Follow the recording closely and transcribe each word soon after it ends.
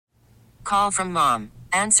call from mom.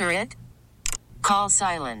 Answer it. Call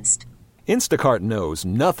silenced. Instacart knows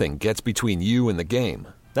nothing gets between you and the game.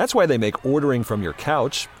 That's why they make ordering from your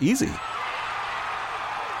couch easy.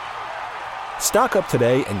 Stock up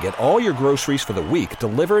today and get all your groceries for the week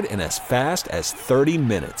delivered in as fast as 30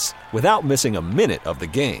 minutes without missing a minute of the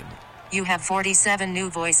game. You have 47 new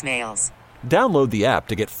voicemails. Download the app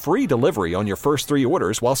to get free delivery on your first 3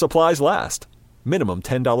 orders while supplies last. Minimum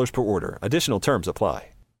 $10 per order. Additional terms apply.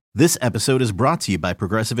 This episode is brought to you by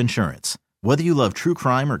Progressive Insurance. Whether you love true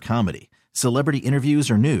crime or comedy, celebrity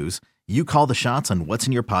interviews or news, you call the shots on what's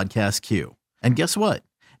in your podcast queue. And guess what?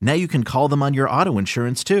 Now you can call them on your auto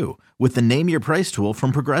insurance too with the Name Your Price tool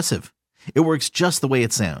from Progressive. It works just the way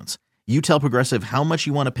it sounds. You tell Progressive how much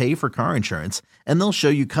you want to pay for car insurance, and they'll show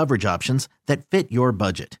you coverage options that fit your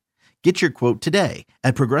budget. Get your quote today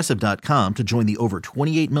at Progressive.com to join the over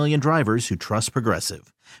 28 million drivers who trust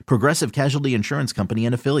Progressive. Progressive Casualty Insurance Company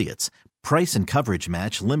and Affiliates. Price and coverage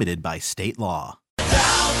match limited by state law.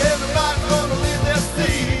 Everybody's gonna live their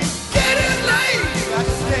seed. Get in line. I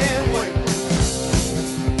can't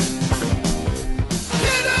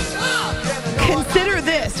wait. Consider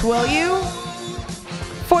this, will you?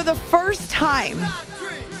 For the first time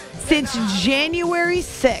since January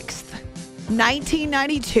 6th,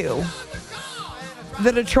 1992,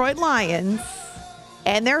 the Detroit Lions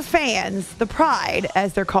and their fans, the Pride,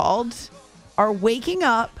 as they're called, are waking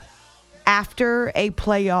up after a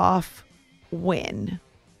playoff win.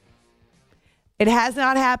 It has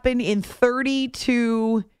not happened in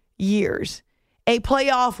 32 years. A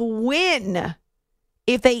playoff win.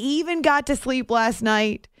 If they even got to sleep last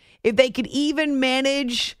night, if they could even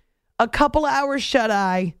manage a couple hours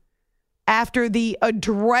shut-eye after the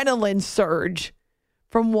adrenaline surge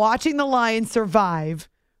from watching the Lions survive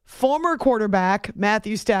former quarterback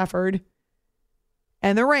Matthew Stafford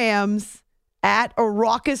and the Rams at a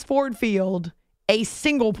raucous Ford Field, a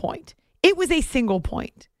single point. It was a single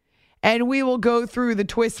point. And we will go through the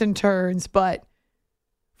twists and turns, but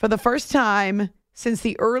for the first time since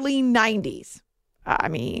the early 90s, I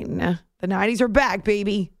mean, the 90s are back,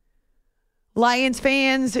 baby. Lions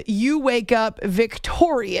fans, you wake up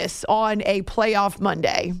victorious on a playoff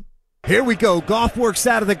Monday. Here we go. Goff works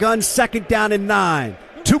out of the gun, 2nd down and 9.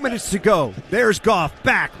 2 minutes to go. There's Goff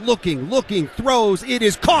back, looking, throws. It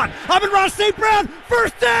is caught. Amon-Ra St. Brown,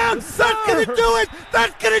 first down. That's going to do it.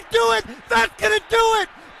 That's going to do it. That's going to do it.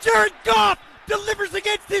 Jared Goff delivers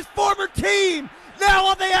against his former team. Now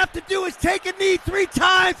all they have to do is take a knee 3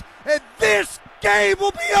 times, and this game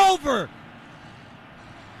will be over.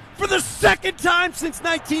 For the second time since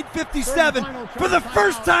 1957, for the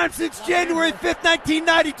first time since January 5th,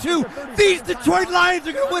 1992, these Detroit Lions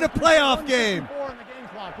are going to win a playoff game.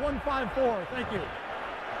 154. Thank you.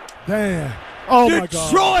 Damn. Oh, my God.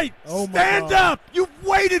 Detroit, stand up. You've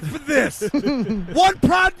waited for this. One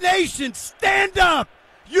proud nation, stand up.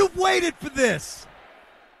 You've waited for this.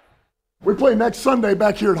 We play next Sunday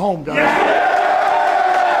back here at home, guys. Yeah!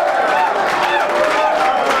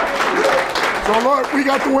 So, look, we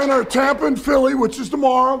got the winner of Tampa and Philly, which is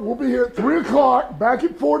tomorrow. We'll be here at 3 o'clock back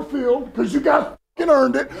at Ford Field because you guys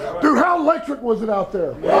earned it. Dude, how electric was it out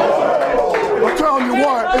there? I'm telling you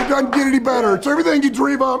what, it doesn't get any better. It's everything you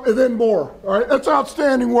dream of and then more. All right, that's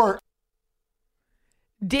outstanding work.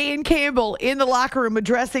 Dan Campbell in the locker room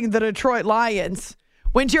addressing the Detroit Lions.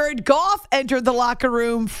 When Jared Goff entered the locker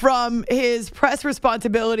room from his press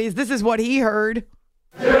responsibilities, this is what he heard.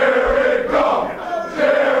 Jared Goff!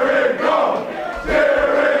 Jared Goff!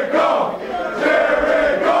 Jared Goff! Jared Goff!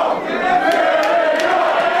 Jared Goff!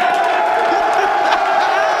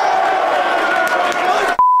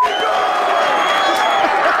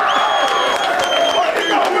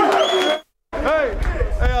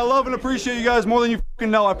 Hey, I love and appreciate you guys more than you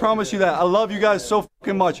fucking know. I promise you that. I love you guys so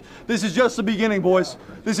fucking much. This is just the beginning, boys.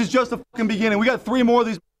 This is just the fucking beginning. We got 3 more of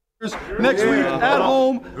these next week at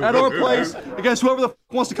home, at our place, against whoever the fuck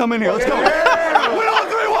wants to come in here. Let's go. Win all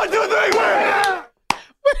 3, 1, 2, 3, win!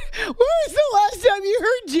 When was the last time you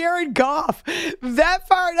heard Jared Goff that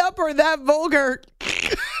fired up or that vulgar?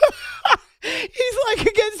 He's like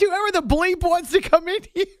against whoever the bleep wants to come in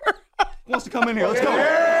here. Wants to come in here. Let's go.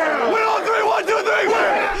 Win all 3, 1, 2, 3,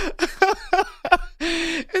 win!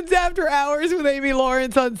 It's After Hours with Amy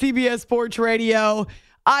Lawrence on CBS Sports Radio.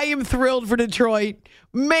 I am thrilled for Detroit.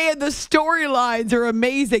 Man, the storylines are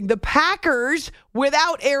amazing. The Packers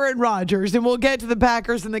without Aaron Rodgers, and we'll get to the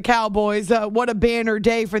Packers and the Cowboys. What a banner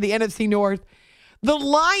day for the NFC North. The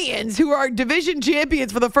Lions, who are division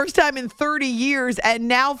champions for the first time in 30 years, and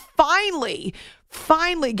now finally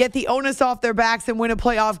get the onus off their backs and win a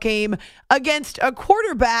playoff game against a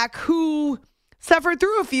quarterback who suffered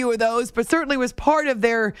through a few of those, but certainly was part of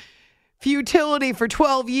their futility for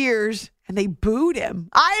 12 years, and they booed him.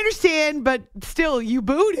 I understand, but still, you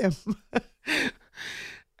booed him.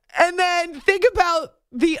 And then think about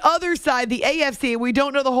the other side, the AFC. We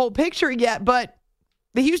don't know the whole picture yet, but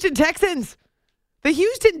the Houston Texans. The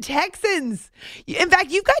Houston Texans. In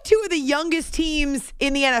fact, you've got two of the youngest teams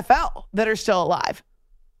in the NFL that are still alive.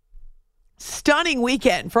 Stunning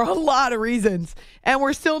weekend for a lot of reasons, and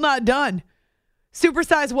we're still not done.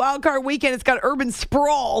 Supersized wildcard weekend. It's got urban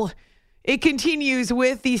sprawl. It continues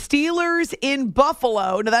with the Steelers in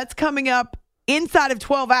Buffalo. Now, that's coming up inside of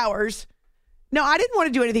 12 hours. No, I didn't want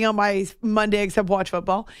to do anything on my Monday except watch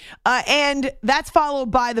football. And that's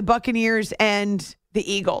followed by the Buccaneers and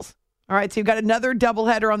the Eagles. All right, so you've got another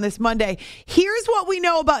doubleheader on this Monday. Here's what we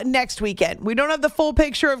know about next weekend. We don't have the full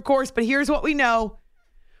picture, of course, but here's what we know.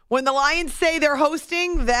 When the Lions say they're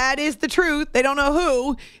hosting, that is the truth. They don't know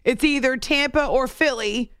who. It's either Tampa or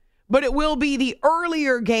Philly, but it will be the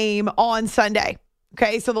earlier game on Sunday.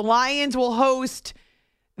 Okay, so the Lions will host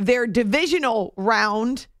their divisional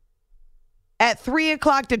round at 3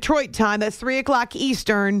 o'clock Detroit time. That's 3 o'clock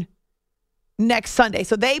Eastern next Sunday.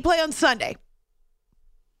 So they play on Sunday.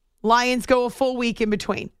 Lions go a full week in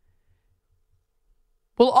between.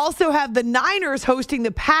 We'll also have the Niners hosting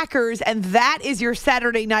the Packers, and that is your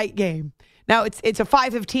Saturday night game. Now, it's a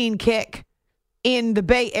 5:15 kick in the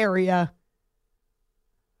Bay Area.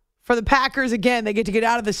 For the Packers, again, they get to get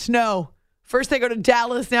out of the snow. First they go to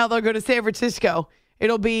Dallas, now they'll go to San Francisco.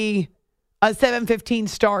 It'll be a 7:15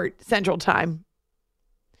 start Central Time.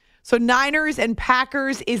 So Niners and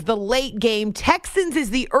Packers is the late game. Texans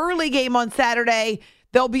is the early game on Saturday.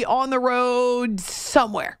 They'll be on the road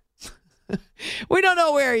somewhere. We don't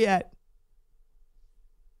know where yet.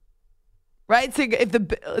 Right? So if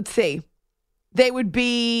let's see. They would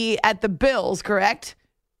be at the Bills, correct?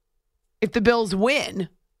 If the Bills win.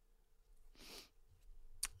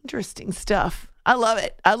 Interesting stuff. I love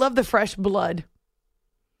it. I love the fresh blood.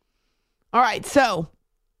 All right, so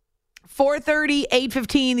 4:30,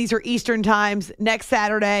 8:15, these are Eastern times next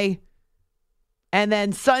Saturday. And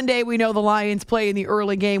then Sunday, we know the Lions play in the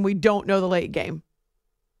early game. We don't know the late game.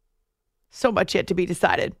 So much yet to be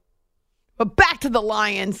decided. But back to the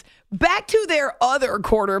Lions. Back to their other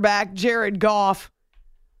quarterback, Jared Goff.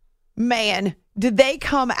 Man, did they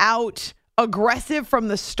come out aggressive from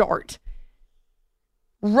the start.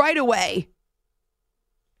 Right away,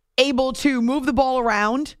 able to move the ball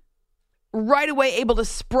around. Right away, able to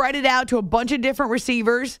spread it out to a bunch of different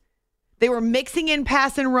receivers. They were mixing in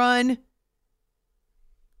pass and run.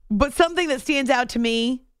 But something that stands out to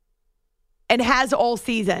me and has all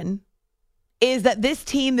season is that this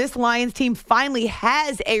team, this Lions team, finally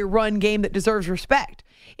has a run game that deserves respect.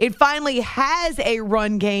 It finally has a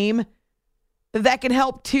run game that can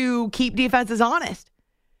help to keep defenses honest.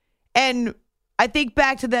 And I think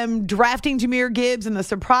back to them drafting Jahmyr Gibbs and the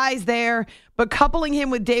surprise there, but coupling him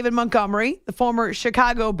with David Montgomery, the former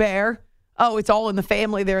Chicago Bear. Oh, it's all in the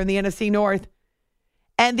family there in the NFC North.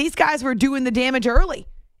 And these guys were doing the damage early.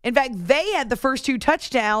 In fact, they had the first 2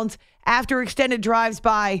 touchdowns after extended drives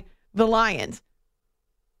by the Lions.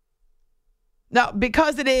 Now,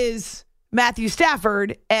 because it is Matthew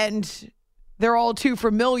Stafford and they're all too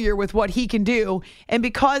familiar with what he can do, and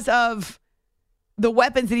because of the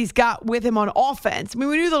weapons that he's got with him on offense, I mean,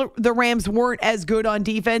 we knew the Rams weren't as good on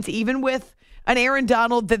defense, even with an Aaron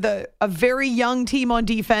Donald, a very young team on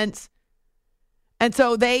defense. And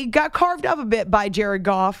so they got carved up a bit by Jared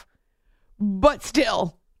Goff. But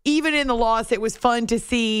still, even in the loss, it was fun to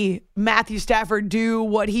see Matthew Stafford do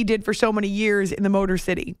what he did for so many years in the Motor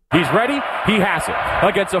City. He's ready. He has it.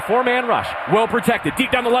 Against a 4-man rush. Well protected. Deep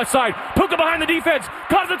down the left side. Puka behind the defense.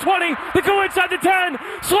 Caught the 20. They go inside the 10.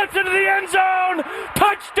 Slips into the end zone.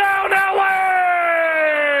 Touchdown, LA!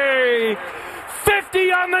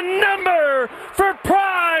 50 on the number for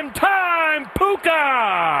prime time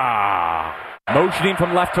Puka. Motioning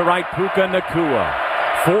from left to right, Puka Nacua.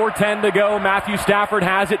 4:10 to go. Matthew Stafford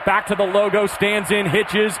has it. Back to the logo. Stands in,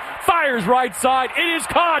 hitches, fires right side. It is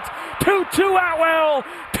caught. 2-2 Atwell.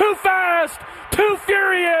 Too fast. Too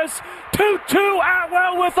furious. 2-2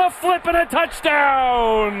 Atwell with a flip and a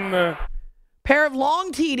touchdown. Pair of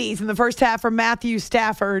long TDs in the first half from Matthew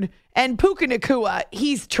Stafford. And Puka Nacua,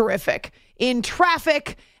 he's terrific. In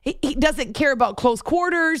traffic, he doesn't care about close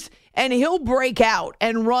quarters, and he'll break out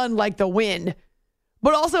and run like the wind.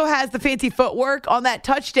 But also has the fancy footwork on that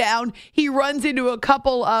touchdown. He runs into a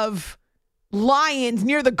couple of Lions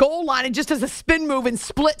near the goal line and just does a spin move and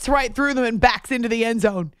splits right through them and backs into the end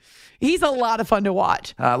zone. He's a lot of fun to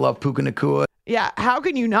watch. I love Puka Nacua. Yeah, how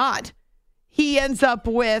can you not? He ends up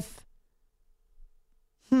with,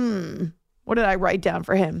 what did I write down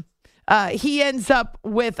for him? He ends up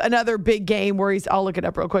with another big game where I'll look it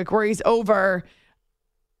up real quick, where he's over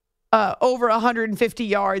 150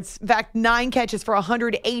 yards. In fact, 9 catches for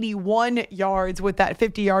 181 yards, with that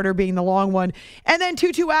 50-yarder being the long one. And then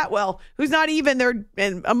Tutu Atwell, who's not even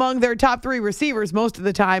among their top 3 receivers most of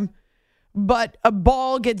the time, but a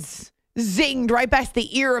ball gets zinged right past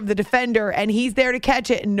the ear of the defender, and he's there to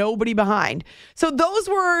catch it and nobody behind. So those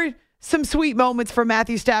were some sweet moments for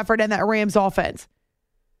Matthew Stafford and that Rams offense.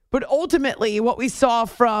 But ultimately, what we saw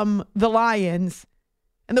from the Lions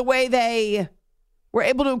and the way they were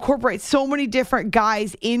able to incorporate so many different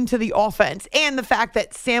guys into the offense, and the fact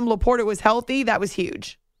that Sam Laporta was healthy, that was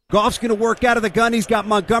huge. Goff's going to work out of the gun. He's got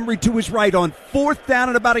Montgomery to his right on 4th down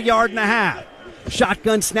and about 1.5 yards.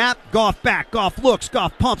 Shotgun snap. Goff back. Goff looks.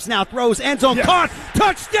 Goff pumps, now throws. End zone caught.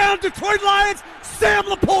 Touchdown, Detroit Lions. Sam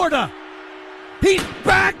Laporta. He's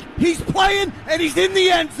back. He's playing, and he's in the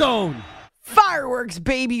end zone. Fireworks,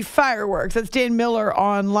 baby, fireworks. That's Dan Miller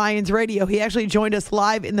on Lions Radio. He actually joined us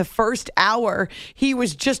live in the first hour. He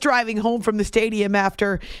was just driving home from the stadium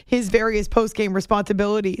after his various post-game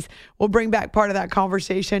responsibilities. We'll bring back part of that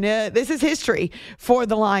conversation. This is history for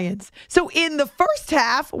the Lions. So in the first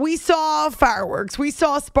half, we saw fireworks. We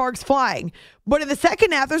saw sparks flying. But in the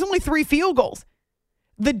second half, there's only 3 field goals.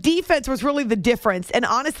 The defense was really the difference. And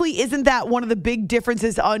honestly, isn't that one of the big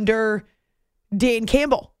differences under Dan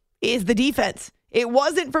Campbell? Is the defense. It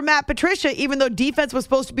wasn't for Matt Patricia, even though defense was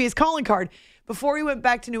supposed to be his calling card, before he went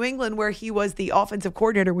back to New England, where he was the offensive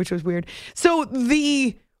coordinator, which was weird. So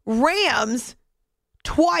the Rams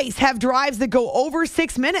twice have drives that go over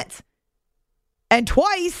 6 minutes. And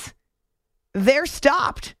twice, they're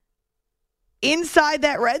stopped inside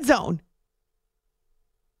that red zone,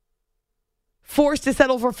 forced to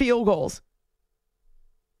settle for field goals.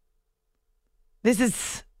 This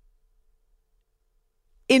is,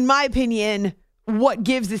 in my opinion, what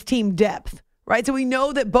gives this team depth, right? So we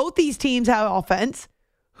know that both these teams have offense.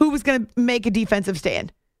 Who was going to make a defensive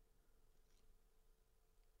stand?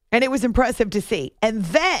 And it was impressive to see. And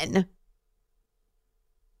then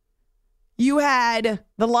you had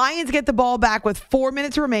the Lions get the ball back with 4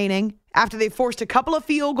 minutes remaining after they forced a couple of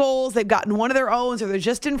field goals. They've gotten one of their own, so they're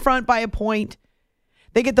just in front by a point.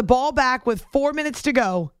 They get the ball back with 4 minutes to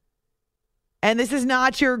go. And this is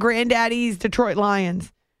not your granddaddy's Detroit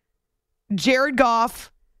Lions. Jared Goff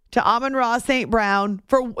to Amon-Ra St. Brown.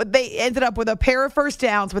 They ended up with a pair of first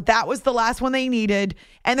downs, but that was the last one they needed.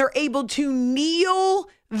 And they're able to kneel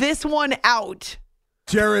this one out.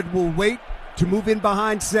 Jared will wait to move in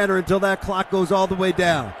behind center until that clock goes all the way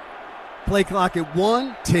down. Play clock at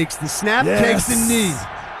 1, takes the snap, takes the knee.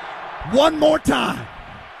 One more time.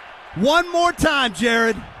 One more time,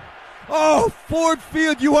 Jared. Oh, Ford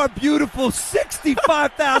Field, you are beautiful.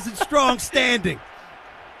 65,000 strong standing.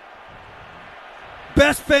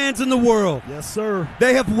 Best fans in the world. Yes, sir.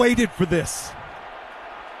 They have waited for this.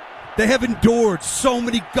 They have endured so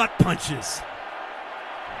many gut punches.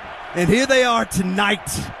 And here they are tonight.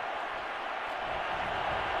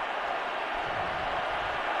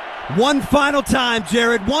 One final time,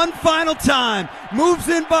 Jared. One final time. Moves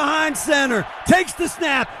in behind center. Takes the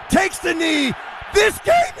snap. Takes the knee. This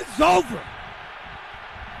game is over.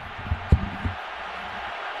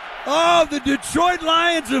 Oh, the Detroit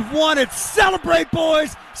Lions have won it. Celebrate,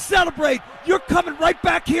 boys. Celebrate. You're coming right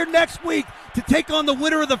back here next week to take on the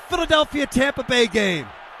winner of the Philadelphia-Tampa Bay game.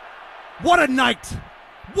 What a night.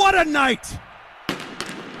 What a night.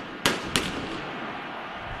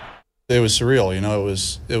 It was surreal. You know,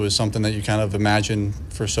 it was something that you kind of imagined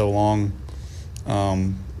for so long.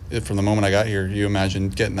 From the moment I got here, you imagine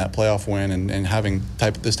getting that playoff win and having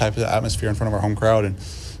this type of atmosphere in front of our home crowd,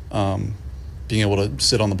 and being able to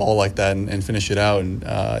sit on the ball like that and finish it out. And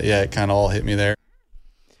it kind of all hit me there.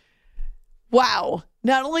 Wow.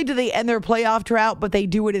 Not only do they end their playoff drought, but they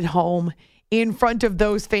do it at home in front of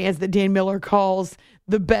those fans that Dan Miller calls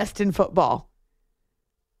the best in football.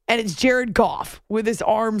 And it's Jared Goff with his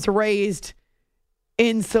arms raised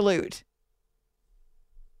in salute.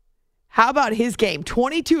 How about his game?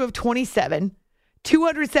 22 of 27,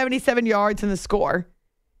 277 yards in the score.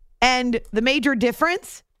 And the major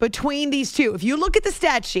difference between these two, if you look at the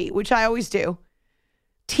stat sheet, which I always do,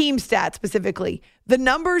 team stats specifically, the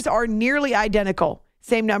numbers are nearly identical.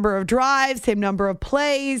 Same number of drives, same number of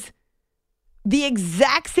plays, the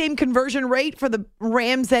exact same conversion rate for the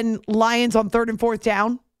Rams and Lions on 3rd and 4th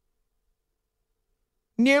down.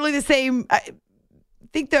 Nearly the same. I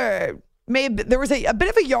think there was a bit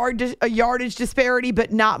of a yardage disparity,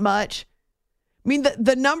 but not much. I mean,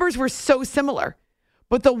 the numbers were so similar,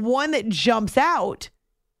 but the one that jumps out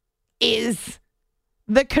is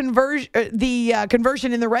the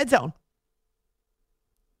conversion in the red zone.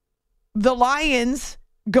 the Lions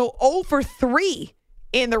go 0 for 3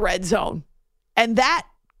 in the red zone. And that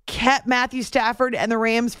kept Matthew Stafford and the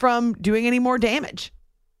Rams from doing any more damage.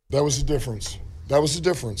 That was the difference.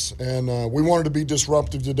 And we wanted to be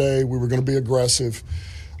disruptive today. We were going to be aggressive.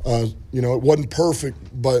 It wasn't perfect,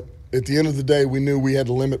 but at the end of the day, we knew we had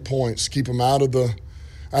to limit points, keep them out of the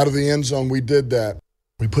end zone. We did that.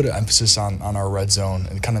 We put an emphasis on our red zone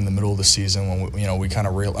and kind of in the middle of the season when we kind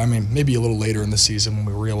of maybe a little later in the season when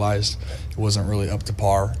we realized it wasn't really up to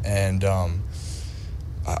par. And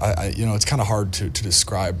it's kind of hard to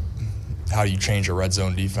describe how you change a red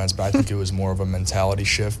zone defense, but I think it was more of a mentality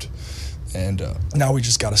shift. And now we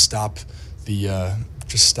just got to stop the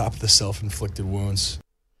self-inflicted wounds.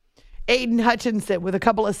 Aiden Hutchinson with a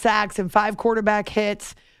couple of sacks and 5 quarterback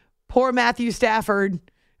hits. Poor Matthew Stafford.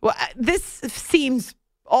 Well, this seems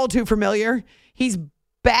all too familiar. He's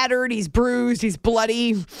battered, he's bruised, he's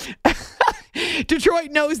bloody.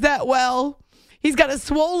 Detroit knows that well. He's got a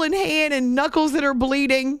swollen hand and knuckles that are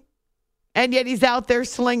bleeding, and yet he's out there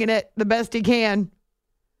slinging it the best he can.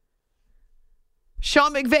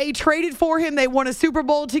 Sean McVay traded for him. They won a Super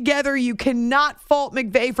Bowl together. You cannot fault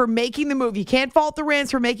McVay for making the move. You can't fault the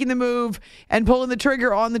Rams for making the move and pulling the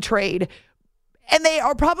trigger on the trade. And they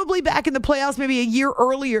are probably back in the playoffs maybe a year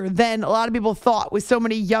earlier than a lot of people thought with so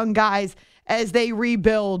many young guys as they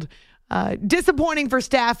rebuild. Disappointing for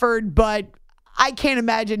Stafford, but I can't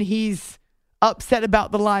imagine he's upset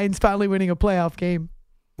about the Lions finally winning a playoff game.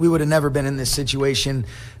 We would have never been in this situation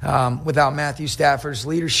without Matthew Stafford's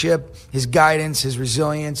leadership, his guidance, his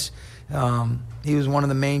resilience. He was one of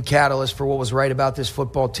the main catalysts for what was right about this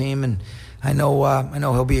football team, and I know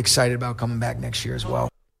he'll be excited about coming back next year as well.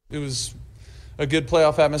 It was a good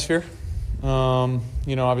playoff atmosphere.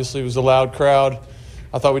 Obviously it was a loud crowd.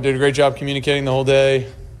 I thought we did a great job communicating the whole day.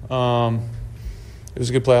 It was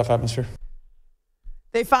a good playoff atmosphere.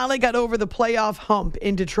 They finally got over the playoff hump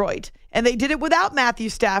in Detroit. And they did it without Matthew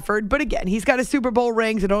Stafford. But again, he's got a Super Bowl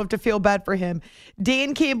ring, so don't have to feel bad for him.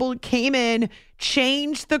 Dan Campbell came in,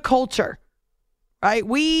 changed the culture. Right?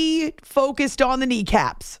 We focused on the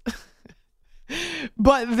kneecaps.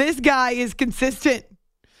 But this guy is consistent.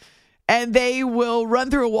 And they will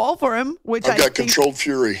run through a wall for him, which I've got controlled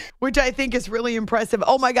fury. Which I think is really impressive.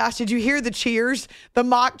 Oh my gosh, did you hear the cheers, the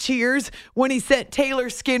mock cheers when he sent Taylor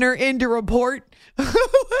Skinner in to report?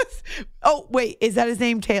 Oh, wait, is that his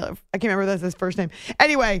name, Taylor? I can't remember if that's his first name.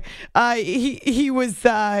 Anyway, he was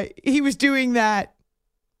doing that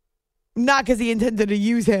not because he intended to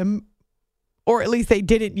use him, or at least they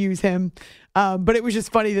didn't use him, but it was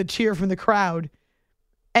just funny, the cheer from the crowd.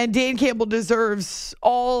 And Dan Campbell deserves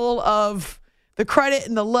all of the credit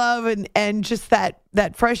and the love and just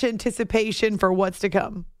that fresh anticipation for what's to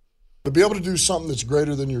come. To be able to do something that's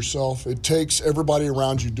greater than yourself, it takes everybody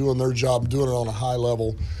around you doing their job, doing it on a high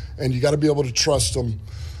level, and you got to be able to trust them.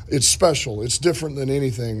 It's special. It's different than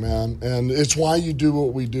anything, man, and it's why you do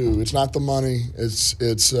what we do. It's not the money. It's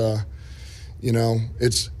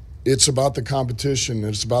about the competition.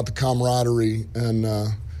 It's about the camaraderie and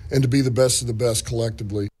to be the best of the best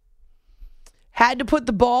collectively. Had to put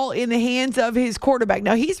the ball in the hands of his quarterback.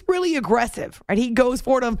 Now, he's really aggressive, right? He goes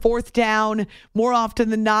for it on 4th down more often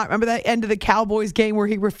than not. Remember that end of the Cowboys game where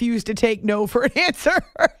he refused to take no for an answer?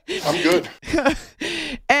 I'm good.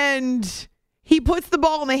 And he puts the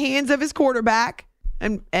ball in the hands of his quarterback.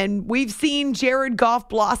 And we've seen Jared Goff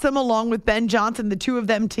blossom along with Ben Johnson, the two of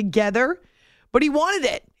them together. But he wanted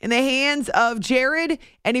it in the hands of Jared,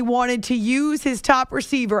 and he wanted to use his top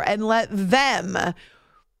receiver and let them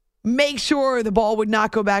make sure the ball would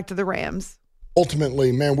not go back to the Rams.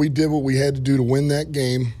 Ultimately, man, we did what we had to do to win that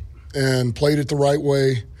game and played it the right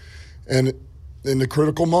way. And in the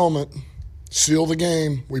critical moment, seal the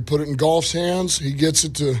game. We put it in Goff's hands. He gets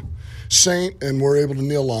it to Saint, and we're able to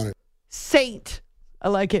kneel on it. Saint. I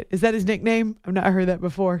like it. Is that his nickname? I've not heard that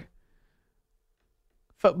before.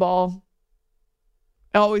 Football.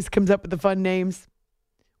 It always comes up with the fun names.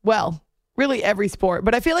 Well, really every sport.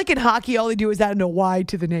 But I feel like in hockey, all they do is add a Y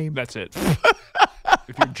to the name. That's it.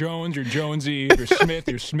 If you're Jones, you're Jonesy. If you're Smith,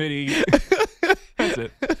 you're Smitty. That's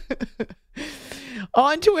it.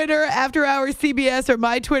 On Twitter, After Hours CBS, or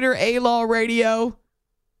my Twitter, A-Law Radio.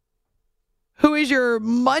 Who is your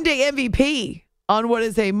Monday MVP on what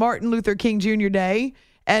is a Martin Luther King Jr. Day?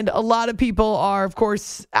 And a lot of people are, of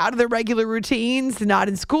course, out of their regular routines, not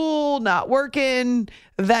in school, not working.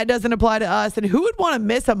 That doesn't apply to us. And who would want to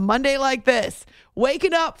miss a Monday like this?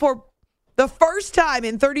 Waking up for the first time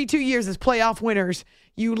in 32 years as playoff winners.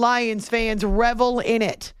 You Lions fans revel in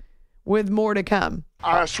it, with more to come.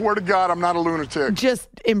 I swear to God, I'm not a lunatic. Just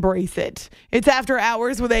embrace it. It's After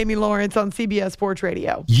Hours with Amy Lawrence on CBS Sports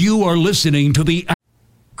Radio. You are listening to the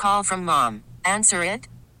Call from mom. Answer it.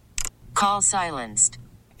 Call silenced.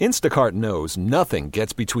 Instacart knows nothing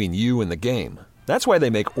gets between you and the game. That's why they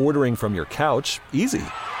make ordering from your couch easy.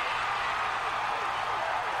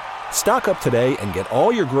 Stock up today and get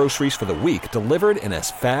all your groceries for the week delivered in as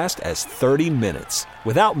fast as 30 minutes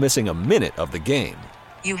without missing a minute of the game.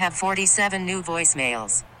 You have 47 new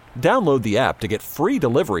voicemails. Download the app to get free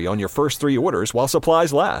delivery on your first 3 orders while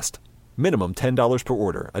supplies last. Minimum $10 per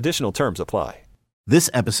order. Additional terms apply.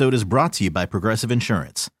 This episode is brought to you by Progressive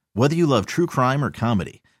Insurance. Whether you love true crime or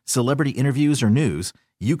comedy, celebrity interviews or news,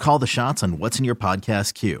 you call the shots on what's in your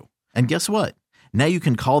podcast queue. And guess what? Now you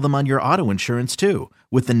can call them on your auto insurance too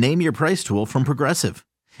with the Name Your Price tool from Progressive.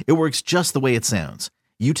 It works just the way it sounds.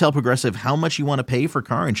 You tell Progressive how much you want to pay for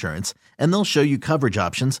car insurance, and they'll show you coverage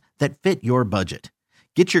options that fit your budget.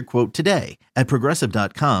 Get your quote today at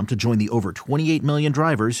Progressive.com to join the over 28 million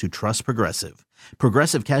drivers who trust Progressive.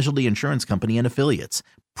 Progressive Casualty Insurance Company and Affiliates.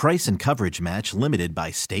 Price and coverage match limited by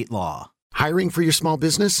state law. Hiring for your small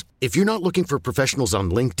business? If you're not looking for professionals on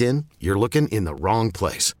LinkedIn, you're looking in the wrong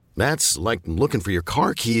place. That's like looking for your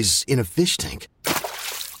car keys in a fish tank.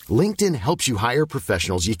 LinkedIn helps you hire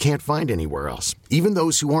professionals you can't find anywhere else, even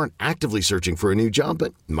those who aren't actively searching for a new job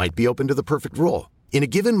but might be open to the perfect role. In a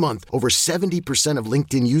given month, over 70% of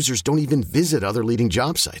LinkedIn users don't even visit other leading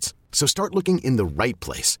job sites. So start looking in the right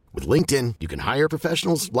place. With LinkedIn, you can hire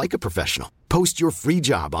professionals like a professional. Post your free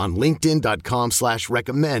job on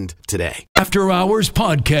linkedin.com/recommend today. After Hours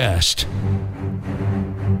Podcast.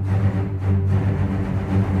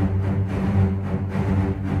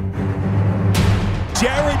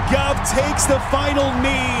 Jared Goff takes the final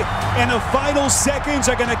knee, and the final seconds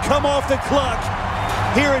are going to come off the clock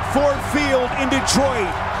here at Ford Field in Detroit.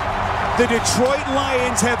 The Detroit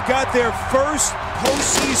Lions have got their first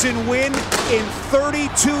postseason win in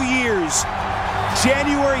 32 years.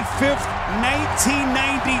 January 5th,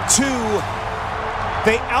 1992.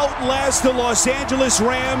 They outlast the Los Angeles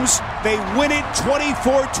Rams. They win it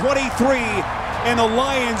 24-23, and the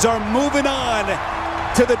Lions are moving on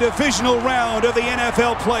to the divisional round of the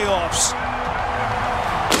NFL playoffs.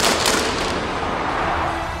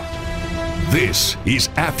 This is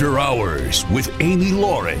After Hours with Amy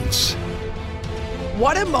Lawrence.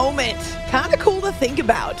 What a moment. Kind of cool to think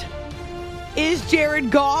about. Is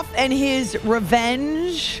Jared Goff and his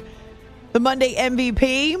revenge the Monday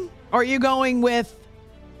MVP? Are you going with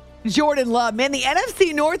Jordan Love? Man, the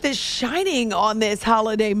NFC North is shining on this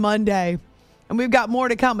holiday Monday. And we've got more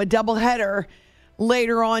to come, a doubleheader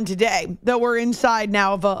later on today, though we're inside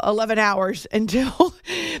now of 11 hours until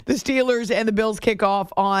the Steelers and the Bills kick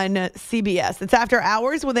off on CBS. It's After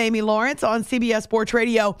Hours with Amy Lawrence on CBS Sports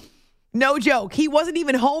Radio. No joke, he wasn't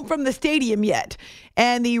even home from the stadium yet.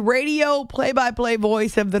 And the radio play-by-play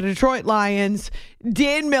voice of the Detroit Lions,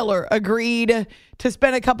 Dan Miller, agreed to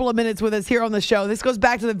spend a couple of minutes with us here on the show. This goes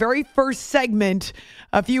back to the very first segment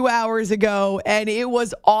a few hours ago, and it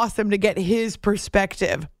was awesome to get his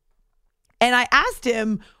perspective. And I asked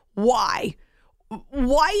him why.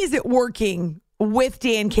 Why is it working with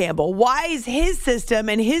Dan Campbell? Why is his system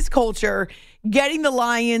and his culture getting the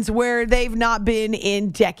Lions where they've not been in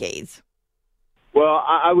decades? Well,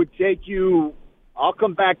 I would take you, I'll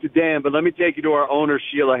come back to Dan, but let me take you to our owner,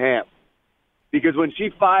 Sheila Hamp. Because when she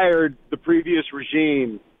fired the previous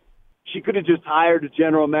regime, she could have just hired a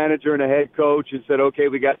general manager and a head coach and said, okay,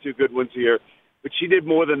 we got 2 good ones here. But she did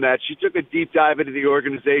more than that. She took a deep dive into the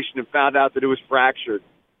organization and found out that it was fractured,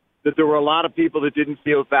 that there were a lot of people that didn't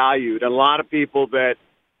feel valued, and a lot of people that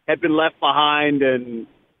had been left behind, and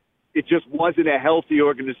it just wasn't a healthy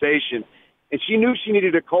organization. And she knew she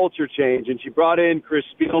needed a culture change, and she brought in Chris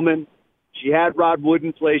Spielman. She had Rod Wood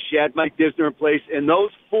in place. She had Mike Disner in place. And those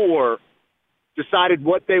 4 decided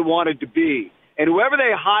what they wanted to be. And whoever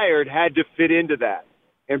they hired had to fit into that.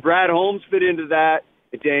 And Brad Holmes fit into that.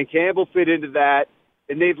 And Dan Campbell fit into that,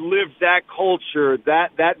 and they've lived that culture,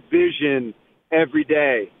 that vision every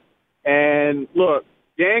day. And look,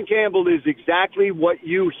 Dan Campbell is exactly what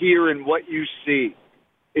you hear and what you see.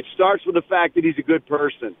 It starts with the fact that he's a good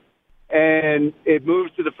person, and it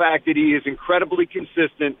moves to the fact that he is incredibly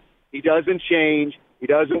consistent. He doesn't change. He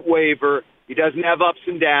doesn't waver. He doesn't have ups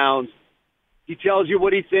and downs. He tells you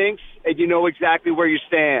what he thinks, and you know exactly where you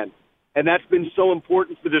stand. And that's been so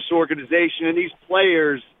important for this organization and these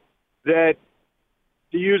players that,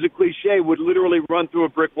 to use a cliche, would literally run through a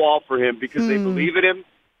brick wall for him because they believe in him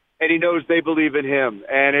and he knows they believe in him.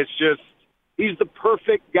 And it's just, he's the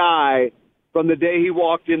perfect guy from the day he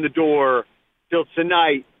walked in the door till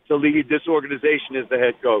tonight to lead this organization as the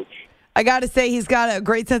head coach. I got to say, he's got a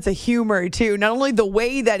great sense of humor, too. Not only the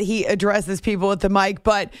way that he addresses people at the mic,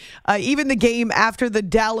 but even the game after the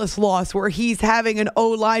Dallas loss where he's having an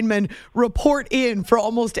O-lineman report in for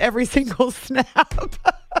almost every single snap.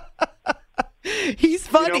 He's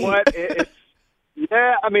funny. You know what?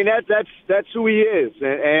 Yeah, I mean, that's who he is.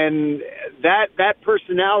 And that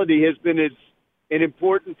personality has been an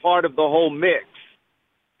important part of the whole mix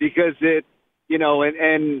because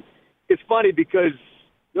and it's funny because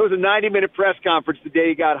there was a 90-minute press conference the day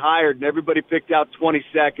he got hired, and everybody picked out 20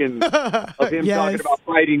 seconds of him talking about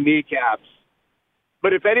fighting kneecaps.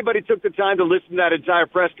 But if anybody took the time to listen to that entire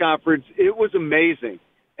press conference, it was amazing.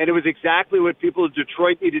 And it was exactly what people in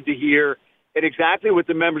Detroit needed to hear and exactly what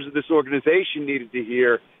the members of this organization needed to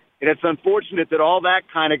hear. And it's unfortunate that all that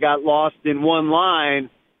kind of got lost in one line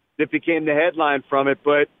that became the headline from it.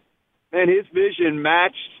 But, man, his vision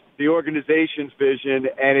matched the organization's vision,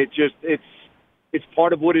 and it's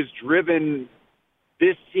part of what has driven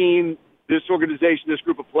this team, this organization, this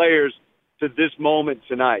group of players to this moment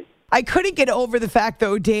tonight. I couldn't get over the fact,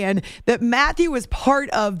 though, Dan, that Matthew was part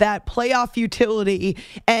of that playoff futility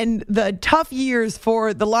and the tough years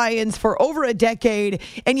for the Lions for over a decade,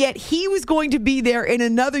 and yet he was going to be there in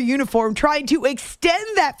another uniform trying to extend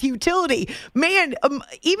that futility. Man,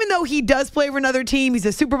 even though he does play for another team, he's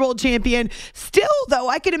a Super Bowl champion, still, though,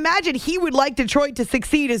 I can imagine he would like Detroit to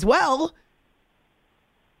succeed as well.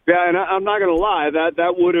 Yeah, and I'm not going to lie,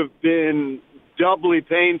 that would have been doubly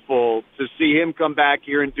painful to see him come back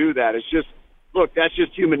here and do that. It's just, look, that's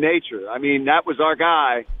just human nature. I mean, that was our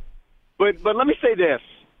guy. But let me say this.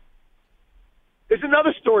 There's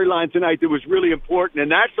another storyline tonight that was really important, and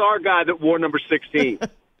that's our guy that wore number 16,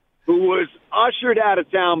 who was ushered out of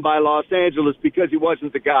town by Los Angeles because he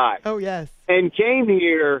wasn't the guy. Oh, yes. And came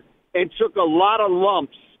here and took a lot of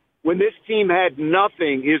lumps when this team had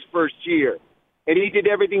nothing his first year. And he did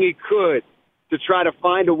everything he could to try to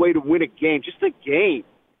find a way to win a game, just a game.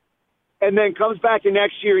 And then comes back the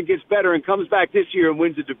next year and gets better and comes back this year and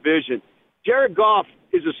wins a division. Jared Goff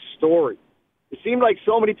is a story. It seemed like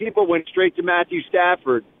so many people went straight to Matthew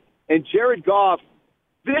Stafford. And Jared Goff,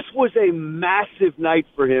 this was a massive night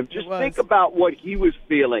for him. Just think about what he was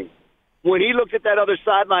feeling when he looked at that other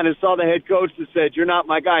sideline and saw the head coach that said, "You're not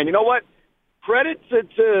my guy." And you know what? Credit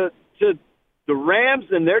to the Rams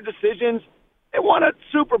and their decisions. They won a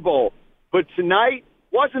Super Bowl. But tonight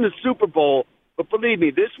wasn't a Super Bowl. But believe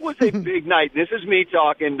me, this was a big night. This is me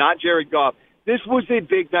talking, not Jared Goff. This was a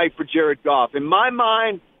big night for Jared Goff. In my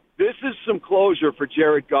mind, this is some closure for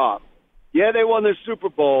Jared Goff. Yeah, they won the Super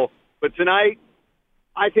Bowl, but tonight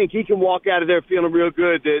I think he can walk out of there feeling real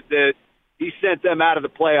good that he sent them out of the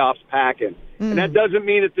playoffs packing. And that doesn't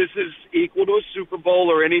mean that this is equal to a Super Bowl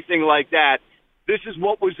or anything like that. This is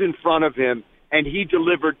what was in front of him, and he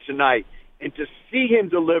delivered tonight. And to see him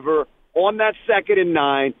deliver on that 2nd and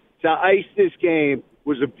 9 to ice this game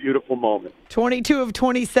was a beautiful moment. 22 of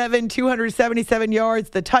 27, 277 yards,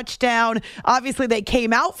 the touchdown. Obviously, they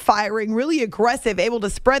came out firing, really aggressive, able to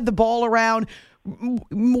spread the ball around,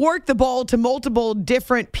 work the ball to multiple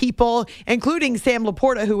different people, including Sam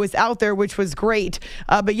Laporta, who was out there, which was great.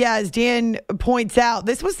 But yeah, as Dan points out,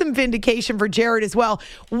 this was some vindication for Jared as well.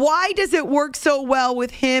 Why does it work so well with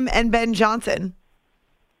him and Ben Johnson?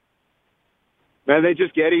 Man, they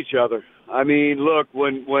just get each other. I mean, look,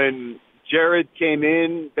 when Jared came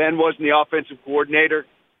in, Ben wasn't the offensive coordinator.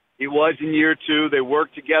 He was in year 2. They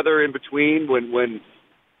worked together in between when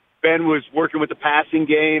Ben was working with the passing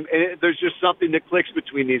game. And there's just something that clicks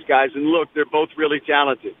between these guys. And look, they're both really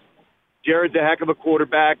talented. Jared's a heck of a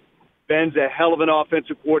quarterback. Ben's a hell of an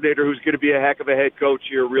offensive coordinator who's going to be a heck of a head coach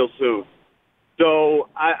here real soon. So,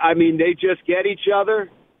 I mean, they just get each other.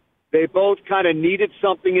 They both kind of needed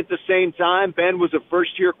something at the same time. Ben was a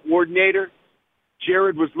first-year coordinator.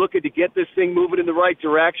 Jared was looking to get this thing moving in the right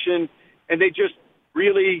direction. And they just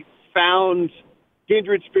really found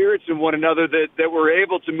kindred spirits in one another that were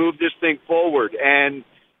able to move this thing forward. And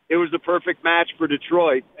it was the perfect match for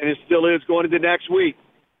Detroit, and it still is going into next week.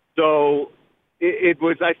 So it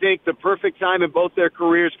was, I think, the perfect time in both their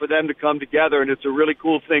careers for them to come together, and it's a really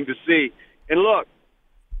cool thing to see. And look,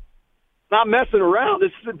 not messing around.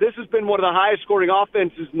 This has been one of the highest scoring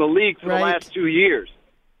offenses in the league for the last 2 years.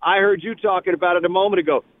 I heard you talking about it a moment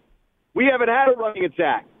ago. We haven't had a running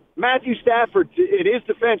attack. Matthew Stafford, in his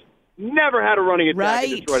defense, never had a running attack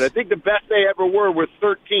in Detroit. I think the best they ever were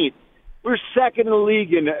 13th. We're second in the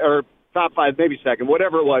league or top 5, maybe second,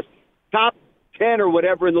 whatever it was. Top 10 or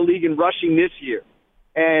whatever in the league in rushing this year.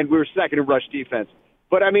 And we were second in rush defense.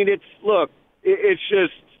 But, I mean, it's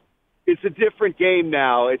a different game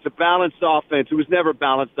now. It's a balanced offense. It was never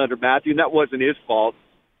balanced under Matthew, and that wasn't his fault.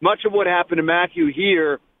 Much of what happened to Matthew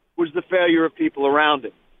here was the failure of people around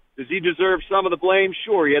him. Does he deserve some of the blame?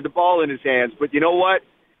 Sure, he had the ball in his hands. But you know what?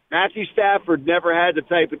 Matthew Stafford never had the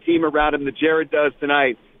type of team around him that Jared does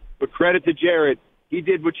tonight. But credit to Jared. He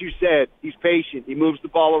did what you said. He's patient. He moves the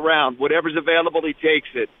ball around. Whatever's available, he takes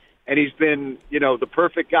it. And he's been, the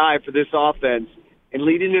perfect guy for this offense and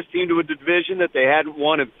leading this team to a division that they hadn't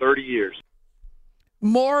won in 30 years.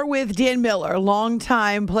 More with Dan Miller,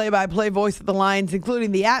 longtime play-by-play voice of the Lions,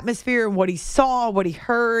 including the atmosphere and what he saw, what he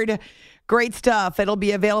heard. Great stuff. It'll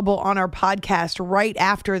be available on our podcast right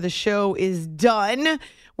after the show is done.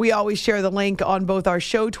 We always share the link on both our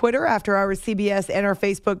show Twitter, After Hours CBS, and our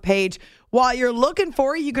Facebook page. While you're looking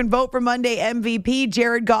for it, you can vote for Monday MVP.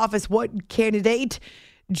 Jared Goff is one candidate.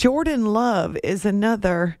 Jordan Love is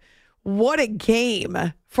another. What a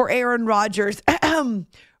game for Aaron Rodgers.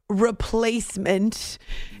 Replacement.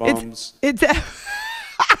 Bums. It's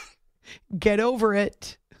get over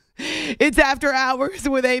it. It's After Hours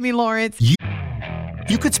with Amy Lawrence.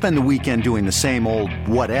 You could spend the weekend doing the same old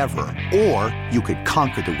whatever, or you could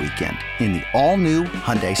conquer the weekend in the all-new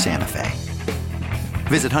Hyundai Santa Fe.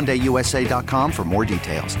 Visit HyundaiUSA.com for more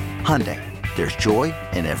details. Hyundai, there's joy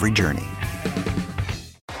in every journey.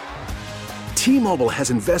 T-Mobile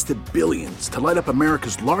has invested billions to light up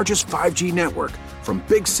America's largest 5G network, from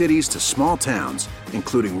big cities to small towns,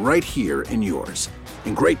 including right here in yours.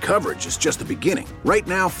 And great coverage is just the beginning. Right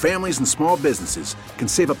now, families and small businesses can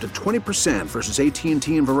save up to 20% versus AT&T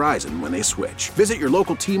and Verizon when they switch. Visit your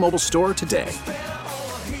local T-Mobile store today.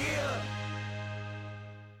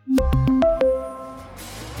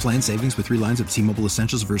 Plan savings with 3 lines of T-Mobile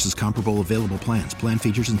Essentials versus comparable available plans. Plan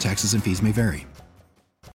features and taxes and fees may vary.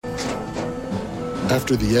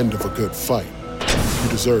 After the end of a good fight, you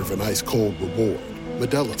deserve an ice-cold reward.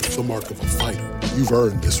 Modelo is the mark of a fighter. You've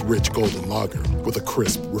earned this rich golden lager with a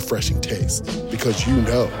crisp, refreshing taste. Because you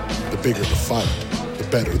know, the bigger the fight, the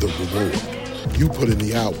better the reward. You put in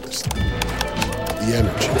the hours, the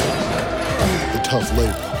energy, the tough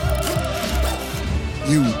labor.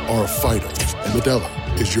 You are a fighter, and Modelo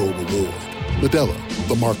is your reward. Modelo,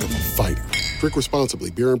 the mark of a fighter. Drink responsibly.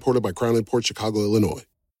 Beer imported by Crown Imports, Chicago, Illinois.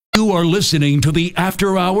 You are listening to the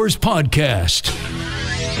After Hours Podcast.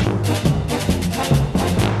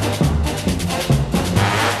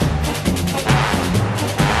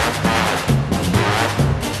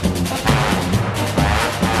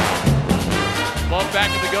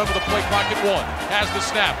 Back in the gun with the play clock at 1. Has the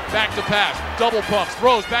snap. Back to pass. Double pumps.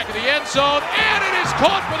 Throws back in the end zone. And it is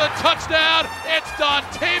caught for the touchdown. It's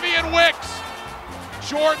Dontavian Wicks.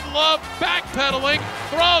 Jordan Love backpedaling.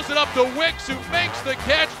 Throws it up to Wicks, who makes the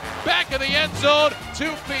catch. Back in the end zone. 2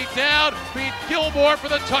 feet down. Beat Gilmore for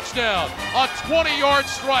the touchdown. A 20-yard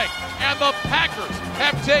strike. And the Packers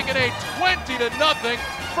have taken a 20-0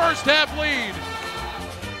 first half lead.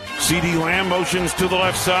 CeeDee Lamb motions to the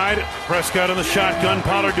left side. Prescott in the shotgun.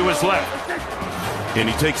 Pollard to his left. And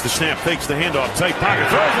he takes the snap, fakes the handoff. Tight pocket.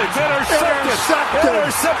 Throws it. Intercepted.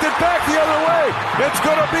 Intercepted back the other way. It's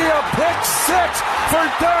going to be a pick six for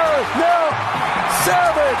Darnell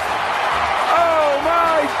Savage. Oh,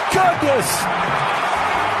 my goodness.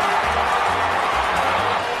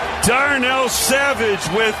 Darnell Savage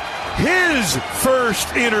with his first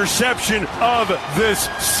interception of this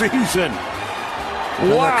season.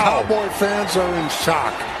 And wow. The Cowboy fans are in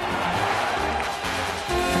shock.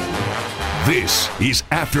 This is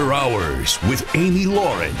After Hours with Amy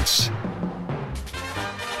Lawrence.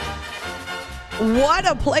 What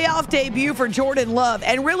a playoff debut for Jordan Love,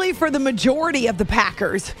 and really for the majority of the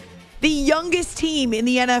Packers. The youngest team in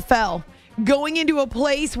the NFL, going into a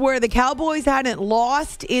place where the Cowboys hadn't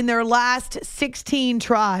lost in their last 16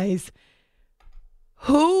 tries.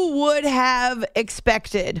 Who would have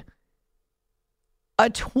expected a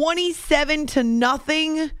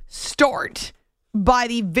 27-0 start by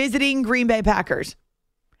the visiting Green Bay Packers?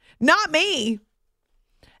 Not me.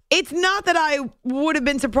 It's not that I would have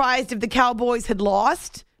been surprised if the Cowboys had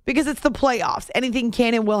lost, because it's the playoffs. Anything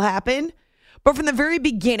can and will happen. But from the very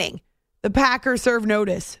beginning, the Packers served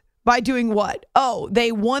notice by doing what? Oh,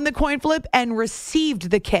 they won the coin flip and received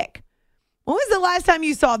the kick. When was the last time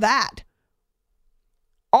you saw that?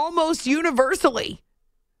 Almost universally,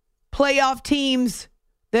 playoff teams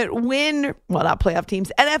that win, well, not playoff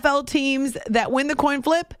teams, NFL teams that win the coin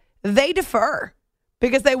flip, they defer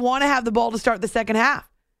because they want to have the ball to start the second half.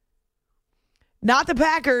 Not the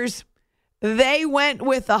Packers. They went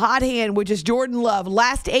with the hot hand, which is Jordan Love.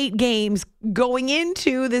 Last 8 games going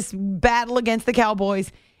into this battle against the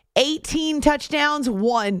Cowboys, 18 touchdowns,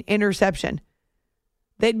 1 interception.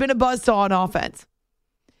 They'd been a buzzsaw on offense.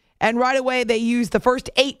 And right away, they used the first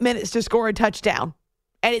 8 minutes to score a touchdown.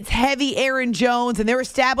 and it's heavy Aaron Jones, and they're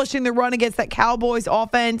establishing the run against that Cowboys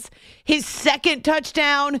offense. His second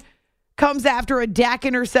touchdown comes after a Dak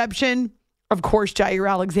interception. Of course, Jair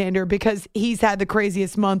Alexander, because he's had the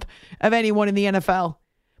craziest month of anyone in the NFL.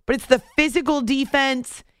 But it's the physical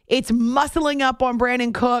defense. It's muscling up on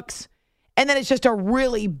Brandon Cooks. And then it's just a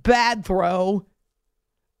really bad throw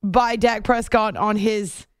by Dak Prescott on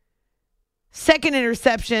his second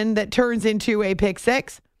interception that turns into a pick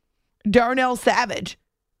six. Darnell Savage,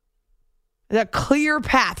 the clear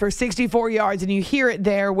path for 64 yards. And you hear it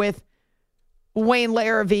there with Wayne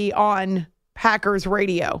Larrivee on Packers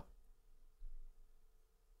radio.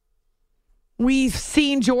 We've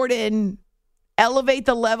seen Jordan elevate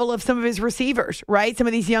the level of some of his receivers, right? Some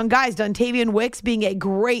of these young guys, Dontavian Wicks being a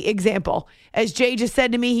great example. As Jay just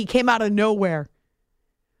said to me, he came out of nowhere.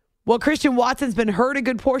 Well, Christian Watson's been hurt a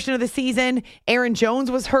good portion of the season. Aaron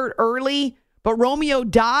Jones was hurt early. But Romeo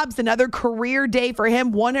Doubs, another career day for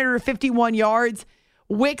him, 151 yards.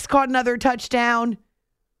 Wicks caught another touchdown.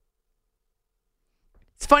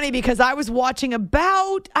 It's funny because I was watching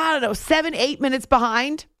about, 7-8 minutes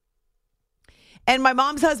behind. And my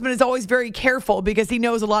mom's husband is always very careful because he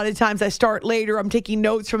knows a lot of times I start later. I'm taking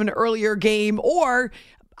notes from an earlier game, or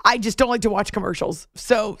I just don't like to watch commercials.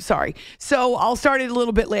 So, sorry. So, I'll start it a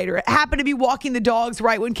little bit later. It happened to be walking the dogs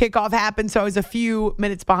right when kickoff happened, so I was a few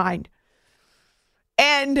minutes behind.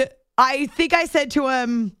 And I think I said to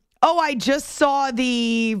him, I just saw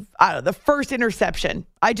the first interception.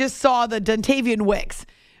 I just saw the Dontavian Wicks.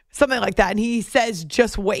 Something like that. And he says,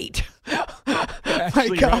 just wait.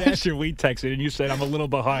 Actually, right after we texted and you said, I'm a little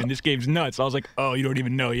behind. This game's nuts. I was like, oh, you don't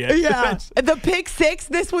even know yet. Yeah. The pick six,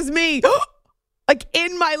 this was me. Like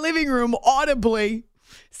in my living room, audibly.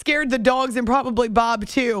 Scared the dogs and probably Bob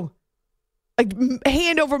too. Like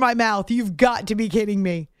hand over my mouth. You've got to be kidding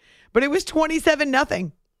me. But it was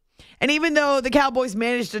 27-0. And even though the Cowboys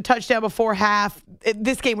managed a touchdown before half,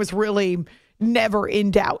 this game was really never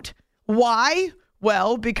in doubt. Why?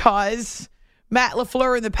 Well, because Matt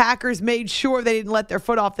LaFleur and the Packers made sure they didn't let their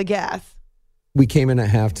foot off the gas. We came in at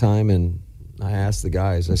halftime, and I asked the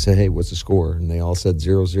guys, I said, hey, what's the score? And they all said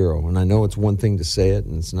 0-0. And I know it's one thing to say it,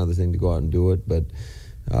 and it's another thing to go out and do it. But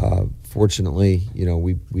fortunately,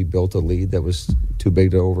 we built a lead that was too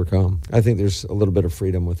big to overcome. I think there's a little bit of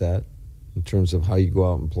freedom with that in terms of how you go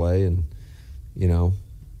out and play. And,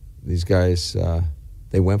 these guys,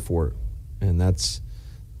 they went for it. And that's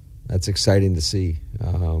exciting to see.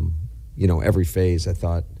 Every phase, I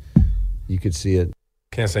thought you could see it.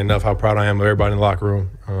 Can't say enough how proud I am of everybody in the locker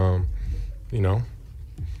room.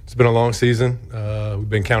 It's been a long season. We've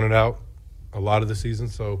been counted out a lot of the season.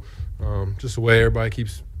 So just the way everybody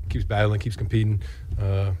keeps battling, keeps competing,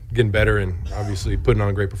 getting better, and obviously putting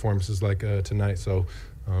on great performances like tonight. So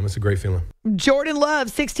it's a great feeling. Jordan Love,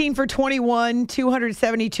 16 for 21,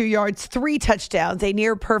 272 yards, 3 touchdowns, a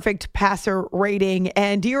near-perfect passer rating.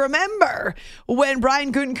 And do you remember when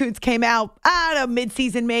Brian Gutekunst came out,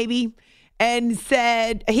 mid-season maybe, and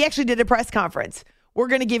said, he actually did a press conference, we're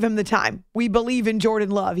going to give him the time. We believe in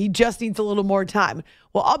Jordan Love. He just needs a little more time.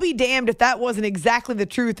 Well, I'll be damned if that wasn't exactly the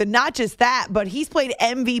truth. And not just that, but he's played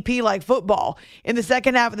MVP-like football in the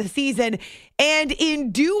second half of the season. And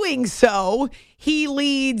in doing so, he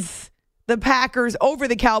leads the Packers over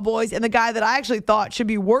the Cowboys and the guy that I actually thought should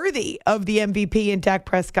be worthy of the MVP in Dak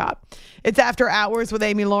Prescott. It's After Hours with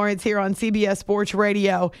Amy Lawrence here on CBS Sports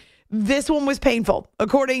Radio. This one was painful.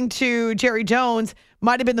 According to Jerry Jones,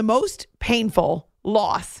 might have been the most painful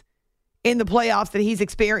loss in the playoffs that he's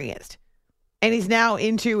experienced. And he's now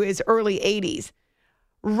into his early 80s.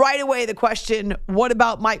 Right away, the question, what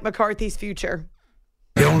about Mike McCarthy's future?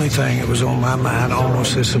 The only thing that was on my mind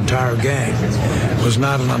almost this entire game was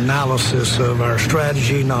not an analysis of our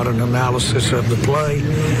strategy, not an analysis of the play.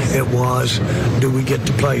 It was, do we get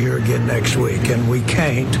to play here again next week? And we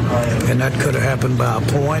can't. And that could have happened by a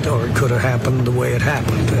point, or it could have happened the way it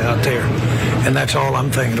happened out there. And that's all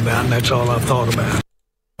I'm thinking about, and that's all I've thought about.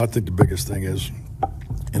 I think the biggest thing is,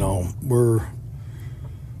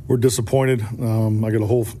 we're disappointed. I got a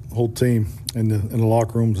whole team in the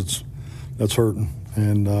locker rooms that's hurting.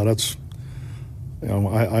 And that's, I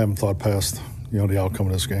haven't thought past, the outcome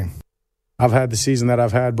of this game. I've had the season that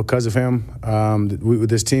I've had because of him.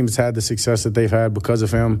 This team has had the success that they've had because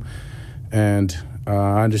of him. And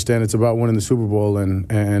I understand it's about winning the Super Bowl,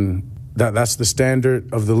 and that's the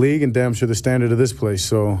standard of the league and damn sure the standard of this place.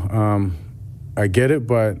 So I get it,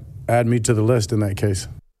 but add me to the list in that case.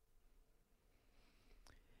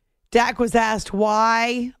 Dak was asked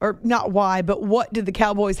why, or not why, but what did the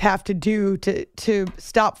Cowboys have to do to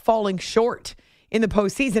stop falling short in the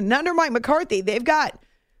postseason? And under Mike McCarthy, they've got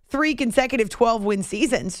 3 consecutive 12-win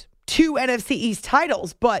seasons. 2 NFC East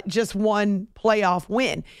titles, but just one playoff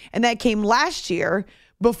win. And that came last year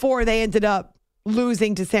before they ended up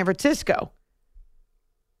losing to San Francisco.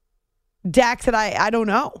 Dak said, I don't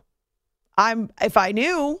know. If I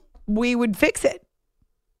knew, we would fix it.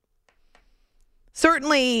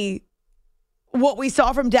 Certainly, what we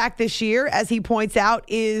saw from Dak this year, as he points out,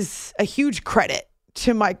 is a huge credit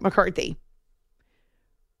to Mike McCarthy.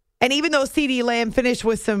 And even though CeeDee Lamb finished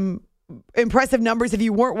with some impressive numbers, if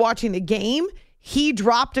you weren't watching the game, he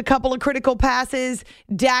dropped a couple of critical passes.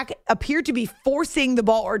 Dak appeared to be forcing the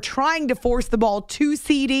ball or trying to force the ball to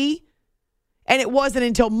CeeDee. And it wasn't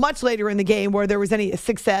until much later in the game where there was any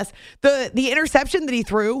success. The interception that he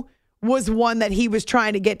threw was one that he was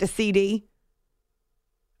trying to get to CeeDee.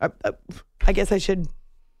 I guess I should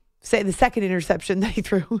say the second interception that he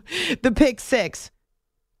threw, the pick 6.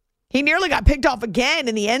 He nearly got picked off again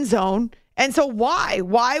in the end zone. And so why?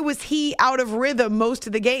 Why was he out of rhythm most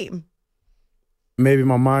of the game? Maybe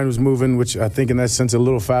my mind was moving, which I think in that sense a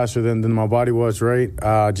little faster than my body was, right?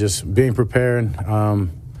 Just being prepared.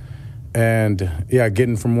 And yeah,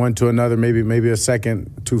 getting from one to another, maybe a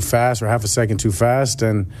second too fast or half a second too fast.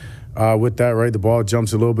 And with that, right, the ball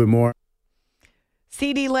jumps a little bit more.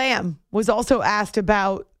 CeeDee Lamb was also asked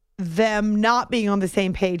about them not being on the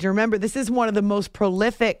same page. Remember, this is one of the most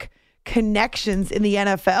prolific connections in the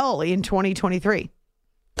NFL in 2023.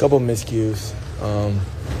 Couple miscues.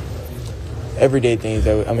 Everyday things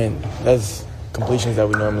that's completions that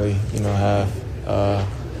we normally, have.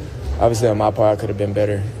 Obviously, on my part, I could have been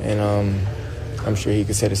better, and I'm sure he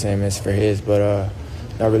could say the same as for his. But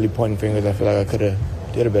not really pointing fingers. I feel like I could have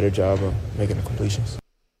did a better job of making the completions.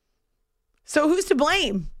 So who's to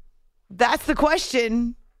blame? That's the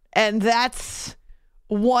question, and that's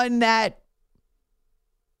one that,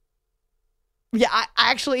 I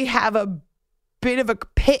actually have a bit of a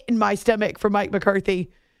pit in my stomach for Mike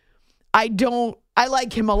McCarthy. I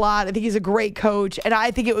like him a lot. I think he's a great coach, and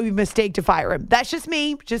I think it would be a mistake to fire him. That's just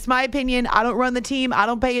me, just my opinion. I don't run the team. I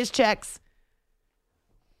don't pay his checks.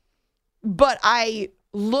 But I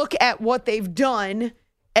look at what they've done,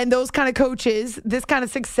 and those kind of coaches, this kind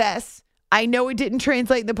of success, I know it didn't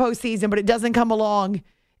translate in the postseason, but it doesn't come along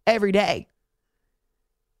every day.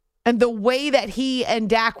 And the way that he and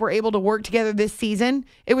Dak were able to work together this season,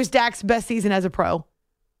 it was Dak's best season as a pro.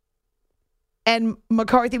 And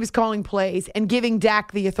McCarthy was calling plays and giving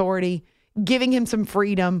Dak the authority, giving him some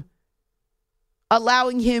freedom,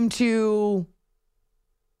 allowing him to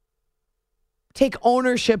take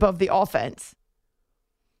ownership of the offense.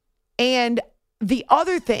 And the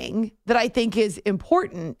other thing that I think is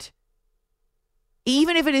important,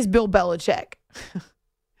 even if it is Bill Belichick,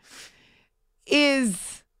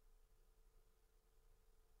 is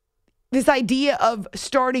this idea of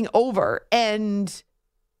starting over. And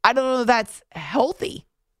I don't know if that's healthy.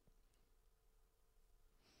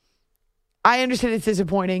 I understand it's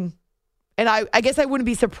disappointing. And I guess I wouldn't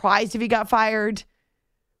be surprised if he got fired.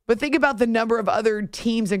 But think about the number of other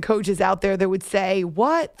teams and coaches out there that would say,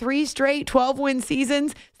 what, 3 straight 12-win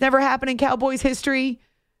seasons? It's never happened in Cowboys history.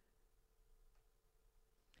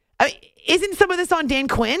 I mean, isn't some of this on Dan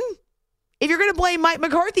Quinn? If you're going to blame Mike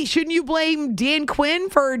McCarthy, shouldn't you blame Dan Quinn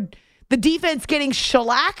for the defense getting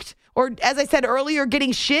shellacked? Or, as I said earlier,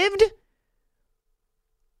 getting shivved?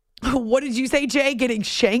 What did you say, Jay? Getting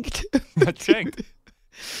shanked? Not shanked.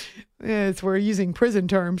 We're using prison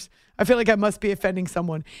terms. I feel like I must be offending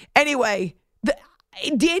someone. Anyway,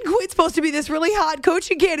 Dan Quinn's supposed to be this really hot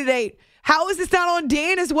coaching candidate. How is this not on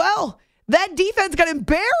Dan as well? That defense got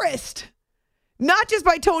embarrassed. Not just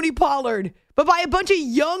by Tony Pollard, but by a bunch of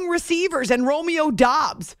young receivers and Romeo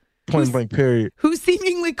Doubs. Point blank period. Who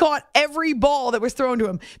seemingly caught every ball that was thrown to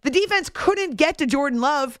him. The defense couldn't get to Jordan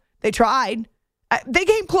Love. They tried. They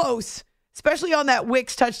came close, especially on that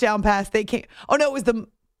Wicks touchdown pass. They came. Oh no, it was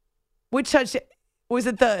which touchdown? Was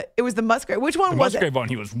it it was the Musgrave? Which one was it? The Musgrave one,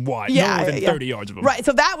 he was wide. Yeah, no within 30 yards of him. Right,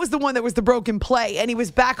 so that was the one that was the broken play, and he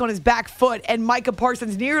was back on his back foot, and Micah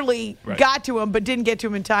Parsons nearly got to him, but didn't get to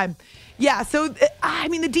him in time. Yeah, so, I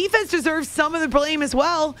mean, the defense deserves some of the blame as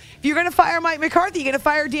well. If you're going to fire Mike McCarthy, you're going to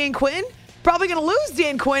fire Dan Quinn? Probably going to lose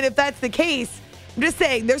Dan Quinn if that's the case. I'm just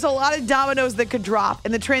saying, there's a lot of dominoes that could drop,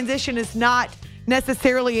 and the transition is not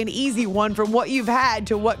necessarily an easy one from what you've had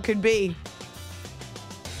to what could be.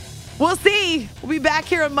 We'll see. We'll be back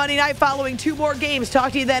here on Monday night following 2 more games.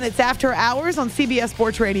 Talk to you then. It's After Hours on CBS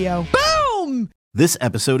Sports Radio. Boom! This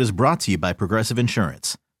episode is brought to you by Progressive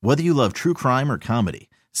Insurance. Whether you love true crime or comedy,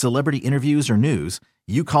 celebrity interviews or news,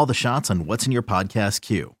 you call the shots on what's in your podcast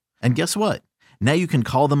queue. And guess what? Now you can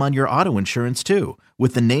call them on your auto insurance too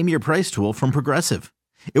with the Name Your Price tool from Progressive.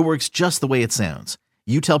 It works just the way it sounds.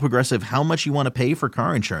 You tell Progressive how much you want to pay for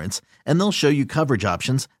car insurance, and they'll show you coverage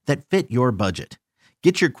options that fit your budget.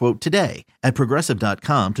 Get your quote today at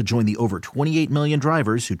Progressive.com to join the over 28 million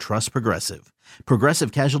drivers who trust Progressive.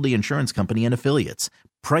 Progressive Casualty Insurance Company and Affiliates.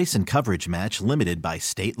 Price and coverage match limited by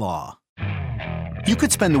state law. You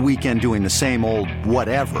could spend the weekend doing the same old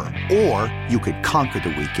whatever, or you could conquer the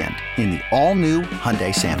weekend in the all-new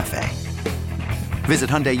Hyundai Santa Fe. Visit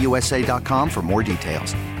HyundaiUSA.com for more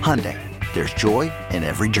details. Hyundai, there's joy in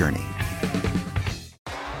every journey.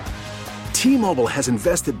 T-Mobile has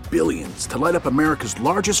invested billions to light up America's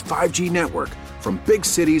largest 5G network, from big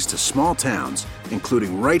cities to small towns,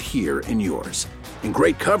 including right here in yours. And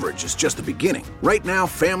great coverage is just the beginning. Right now,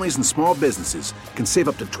 families and small businesses can save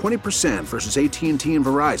up to 20% versus AT&T and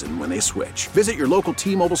Verizon when they switch. Visit your local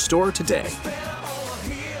T-Mobile store today.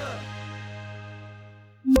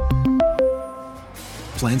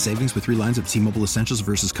 Plan savings with 3 lines of T-Mobile Essentials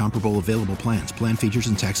versus comparable available plans. Plan features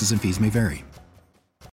and taxes and fees may vary.